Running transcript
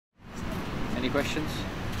Any questions?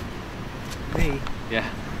 Me? Yeah.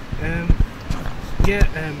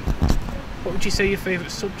 What would you say your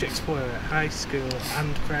favourite subjects were at high school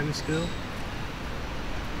and primary school?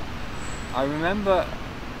 I remember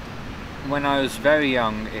when I was very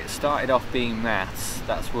young, it started off being maths.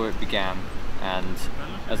 That's where it began. And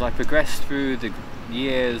as I progressed through the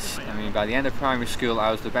years, I mean, by the end of primary school,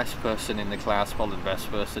 I was the best person in the class, probably the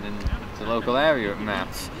best person in the local area at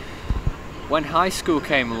maths. When high school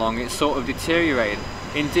came along, it sort of deteriorated.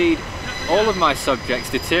 Indeed, all of my subjects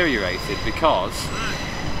deteriorated because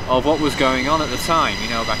of what was going on at the time. You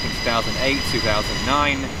know, back in 2008,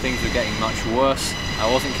 2009, things were getting much worse.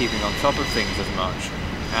 I wasn't keeping on top of things as much.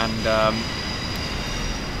 And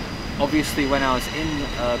obviously when I was in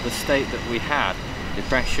the state that we had,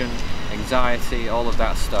 depression, anxiety, all of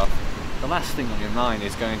that stuff, the last thing on your mind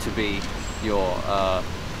is going to be your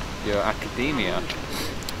academia.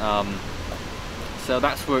 So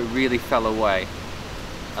that's where it really fell away.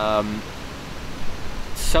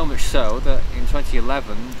 So much so that in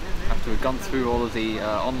 2011, after we'd gone through all of the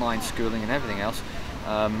online schooling and everything else,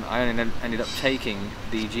 I ended up taking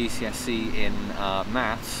the GCSE in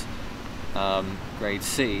maths, grade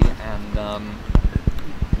C, and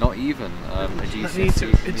not even a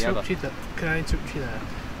GCSE in the other. Can I interrupt you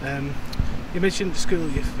there? You mentioned at school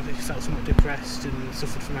you felt somewhat depressed and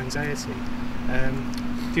suffered from anxiety.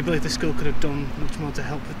 Do you believe the school could have done much more to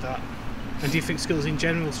help with that? And do you think schools in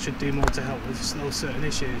general should do more to help with those certain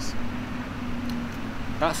issues?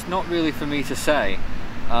 That's not really for me to say.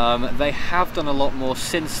 They have done a lot more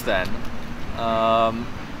since then. But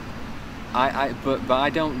I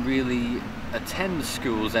don't really attend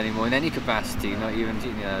schools anymore in any capacity. Not even,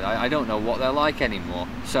 I don't know what they're like anymore.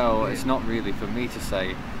 So it's not really for me to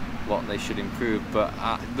say what they should improve. But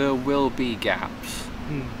there will be gaps.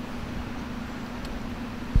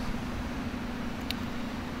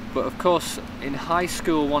 But of course, in high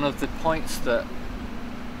school, one of the points that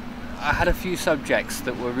I had a few subjects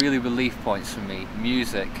that were really relief points for me.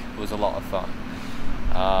 Music was a lot of fun.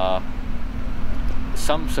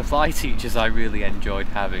 Some supply teachers I really enjoyed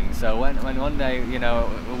having. So when one day,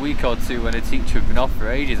 a week or two, when a teacher had been off for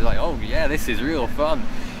ages, like, oh yeah, this is real fun,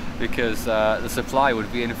 because the supply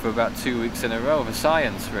would be in for about 2 weeks in a row for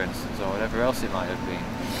science, for instance, or whatever else it might have been.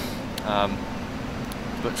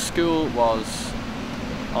 But school was,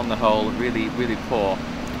 on the whole, really, really poor.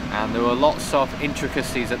 And there were lots of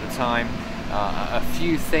intricacies at the time, a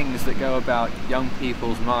few things that go about young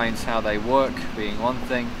people's minds, how they work being one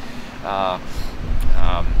thing,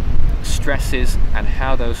 stresses and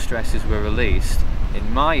how those stresses were released.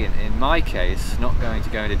 In my case, not going to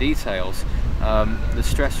go into details, the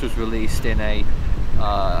stress was released in a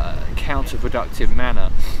counterproductive manner,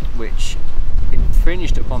 which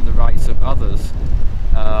infringed upon the rights of others,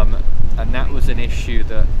 and that was an issue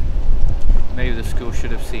that maybe the school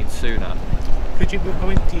should have seen sooner. Would you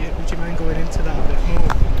mind going into that a bit more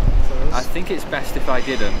for us? I think it's best if I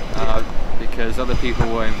didn't, because other people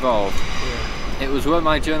were involved. It was where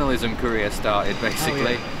my journalism career started,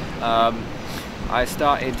 basically. I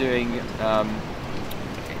started doing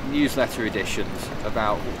newsletter editions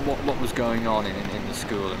about what was going on in the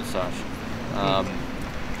school and such.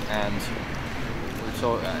 And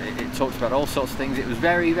it talked about all sorts of things. It was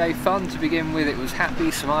very, very fun to begin with. It was happy,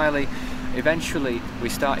 smiley. Eventually we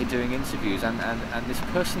started doing interviews, and this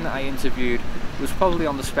person that I interviewed was probably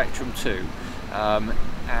on the spectrum too,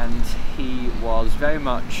 and he was very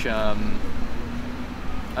much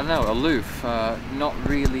aloof, not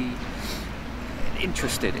really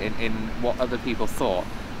interested in what other people thought,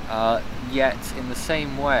 yet in the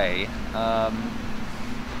same way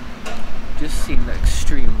just seemed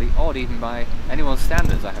extremely odd, even by anyone's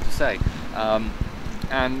standards, I have to say.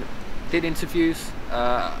 And did interviews,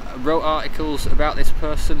 wrote articles about this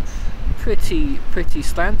person, pretty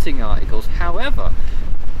slanting articles. However,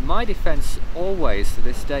 my defense always, to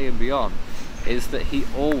this day and beyond, is that he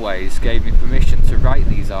always gave me permission to write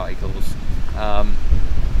these articles and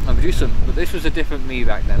produce them. But this was a different me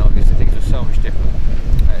back then, obviously. Things were so much different.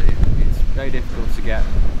 It's very difficult to get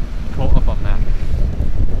caught up on that.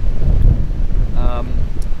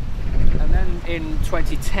 And then in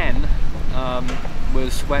 2010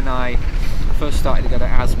 was when I first started to go to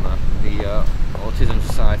ASMA, the Autism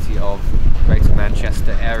Society of Greater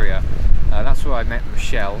Manchester area. That's where I met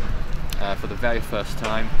Michelle for the very first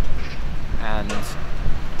time, and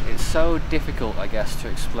it's so difficult, I guess, to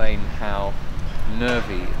explain how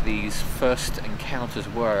nervy these first encounters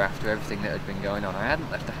were after everything that had been going on. I hadn't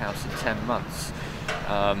left the house in 10 months.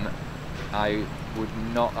 I'd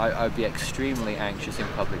be extremely anxious in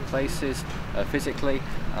public places, physically.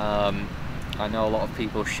 I know a lot of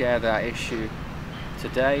people share that issue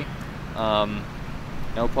today.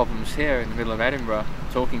 No problems here in the middle of Edinburgh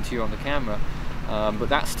talking to you on the camera, but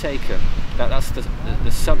that's taken. That's the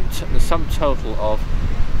sum total of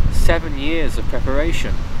 7 years of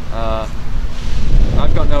preparation.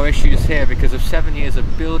 I've got no issues here because of 7 years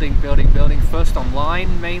of building, first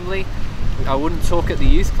online mainly. I wouldn't talk at the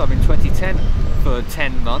youth club in 2010 for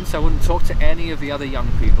 10 months. I wouldn't talk to any of the other young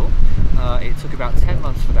people. It took about 10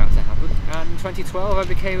 months for that to happen, and in 2012 I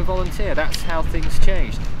became a volunteer. That's how things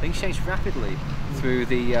changed. Things changed rapidly through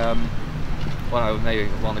the what I would maybe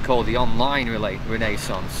want to call the online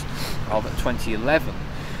renaissance of 2011,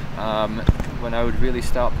 when I would really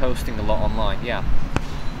start posting a lot online. Yeah.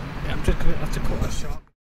 I'm just going to have to cut that short.